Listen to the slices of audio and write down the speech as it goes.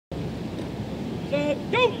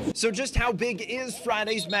set, go! So just how big is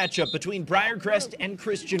Friday's matchup between Briarcrest and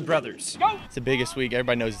Christian Brothers? It's the biggest week.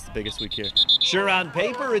 Everybody knows it's the biggest week here. Sure, on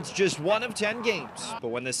paper, it's just one of 10 games. But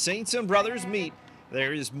when the Saints and Brothers meet,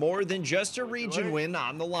 there is more than just a region win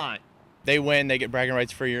on the line. They win, they get bragging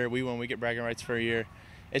rights for a year. We win, we get bragging rights for a year.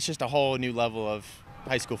 It's just a whole new level of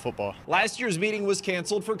high school football. Last year's meeting was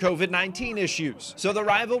canceled for COVID-19 issues, so the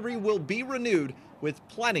rivalry will be renewed with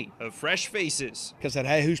plenty of fresh faces. Because said,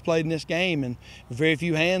 hey, who's played in this game? And very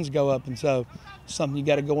few hands go up, and so something you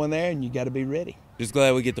got to go in there and you got to be ready. Just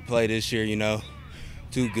glad we get to play this year, you know.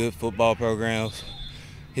 Two good football programs.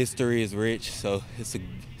 History is rich, so it's a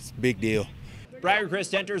big deal.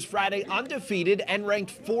 Briarcrest enters Friday undefeated and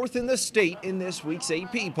ranked 4th in the state in this week's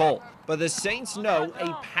AP poll. But the Saints know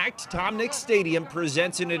a packed Tom Nix Stadium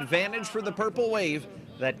presents an advantage for the Purple Wave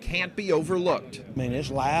that can't be overlooked. I mean, it's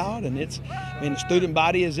loud, and the student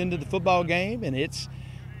body is into the football game, and it's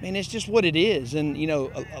just what it is. And, you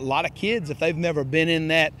know, a lot of kids, if they've never been in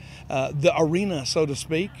that, the arena, so to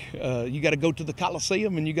speak, you got to go to the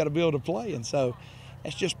Coliseum and you got to be able to play. And so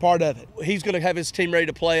that's just part of it. He's going to have his team ready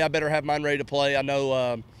to play. I better have mine ready to play. I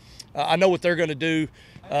know what they're going to do.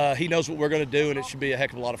 He knows what we're going to do, and it should be a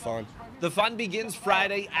heck of a lot of fun. The fun begins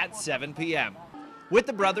Friday at 7 p.m. With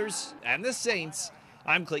the Brothers and the Saints,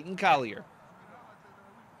 I'm Clayton Collier.